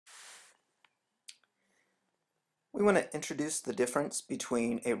We want to introduce the difference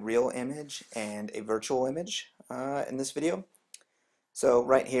between a real image and a virtual image in this video. So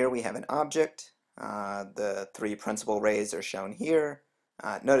right here we have an object. The three principal rays are shown here.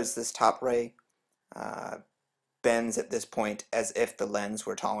 Notice this top ray bends at this point as if the lens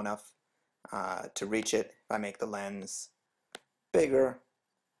were tall enough to reach it. If I make the lens bigger,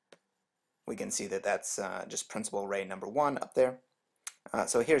 we can see that that's just principal ray number 1 up there.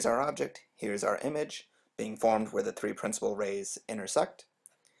 So here's our object, here's our image being formed where the three principal rays intersect.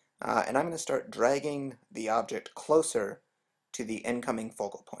 And I'm going to start dragging the object closer to the incoming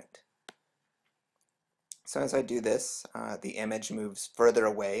focal point. So as I do this, the image moves further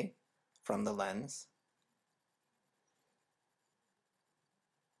away from the lens.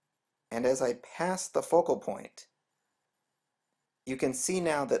 And as I pass the focal point, you can see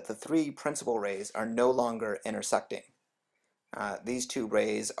now that the three principal rays are no longer intersecting. These two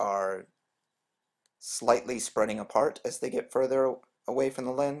rays are slightly spreading apart as they get further away from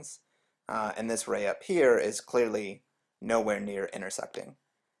the lens, and this ray up here is clearly nowhere near intersecting.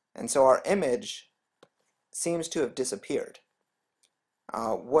 And so our image seems to have disappeared.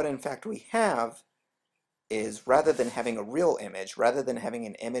 What in fact we have is, rather than having a real image, rather than having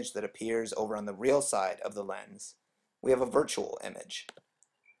an image that appears over on the real side of the lens, we have a virtual image.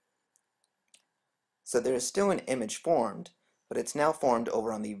 So there is still an image formed, but it's now formed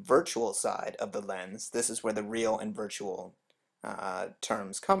over on the virtual side of the lens. This is where the real and virtual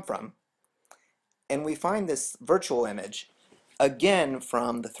terms come from. And we find this virtual image again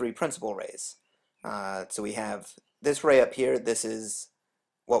from the three principal rays. So we have this ray up here. This is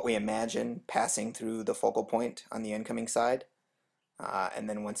what we imagine passing through the focal point on the incoming side. And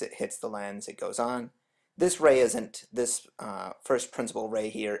then once it hits the lens, it goes on. This ray isn't, this first principal ray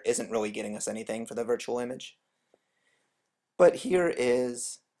here isn't really getting us anything for the virtual image. But here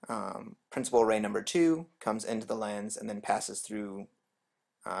is principal ray number 2, comes into the lens and then passes through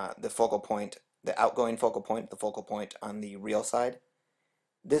the focal point, the outgoing focal point, the focal point on the real side.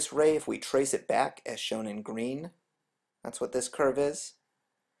 This ray, if we trace it back as shown in green, that's what this curve is.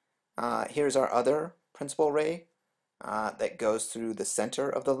 Here's our other principal ray that goes through the center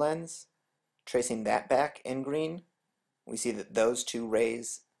of the lens. Tracing that back in green, we see that those two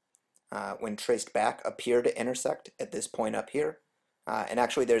rays, when traced back, appear to intersect at this point up here. And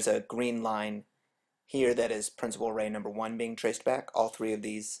actually there's a green line here that is principal ray number 1 being traced back. All three of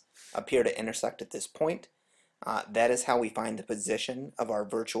these appear to intersect at this point. That is how we find the position of our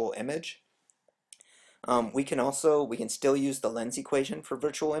virtual image. We can still use the lens equation for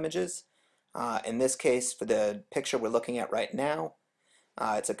virtual images. In this case, for the picture we're looking at right now,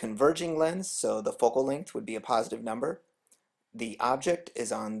 it's a converging lens, so the focal length would be a positive number. The object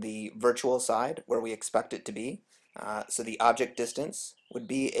is on the virtual side where we expect it to be, so the object distance would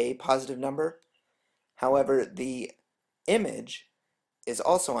be a positive number. However, the image is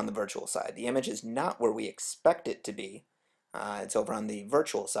also on the virtual side. The image is not where we expect it to be. It's over on the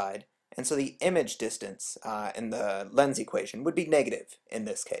virtual side, and so the image distance in the lens equation would be negative in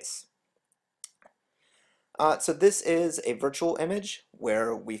this case. So this is a virtual image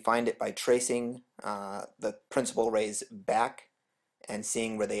where we find it by tracing the principal rays back and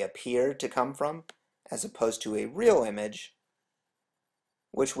seeing where they appear to come from, as opposed to a real image,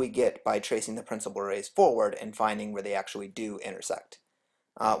 which we get by tracing the principal rays forward and finding where they actually do intersect.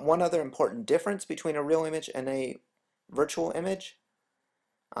 One other important difference between a real image and a virtual image,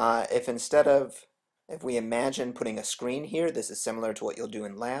 if we imagine putting a screen here, this is similar to what you'll do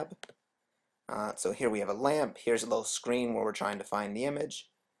in lab. So here we have a lamp, here's a little screen where we're trying to find the image.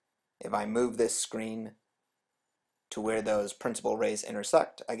 If I move this screen to where those principal rays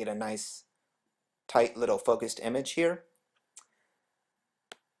intersect, I get a nice tight little focused image here.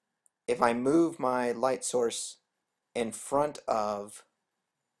 If I move my light source in front of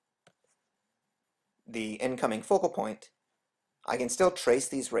the incoming focal point, I can still trace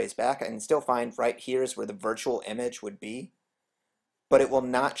these rays back. I can still find right here is where the virtual image would be, but it will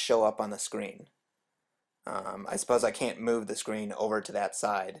not show up on the screen. I suppose I can't move the screen over to that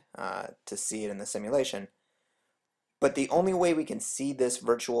side to see it in the simulation, but the only way we can see this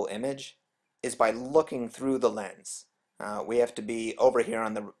virtual image is by looking through the lens. We have to be over here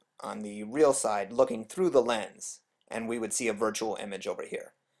on the real side looking through the lens, and we would see a virtual image over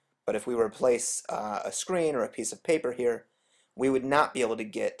here. But if we were to place a screen or a piece of paper here, we would not be able to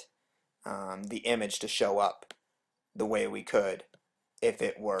get the image to show up the way we could if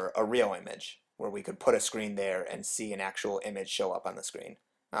it were a real image, where we could put a screen there and see an actual image show up on the screen.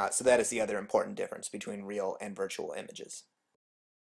 So that is the other important difference between real and virtual images.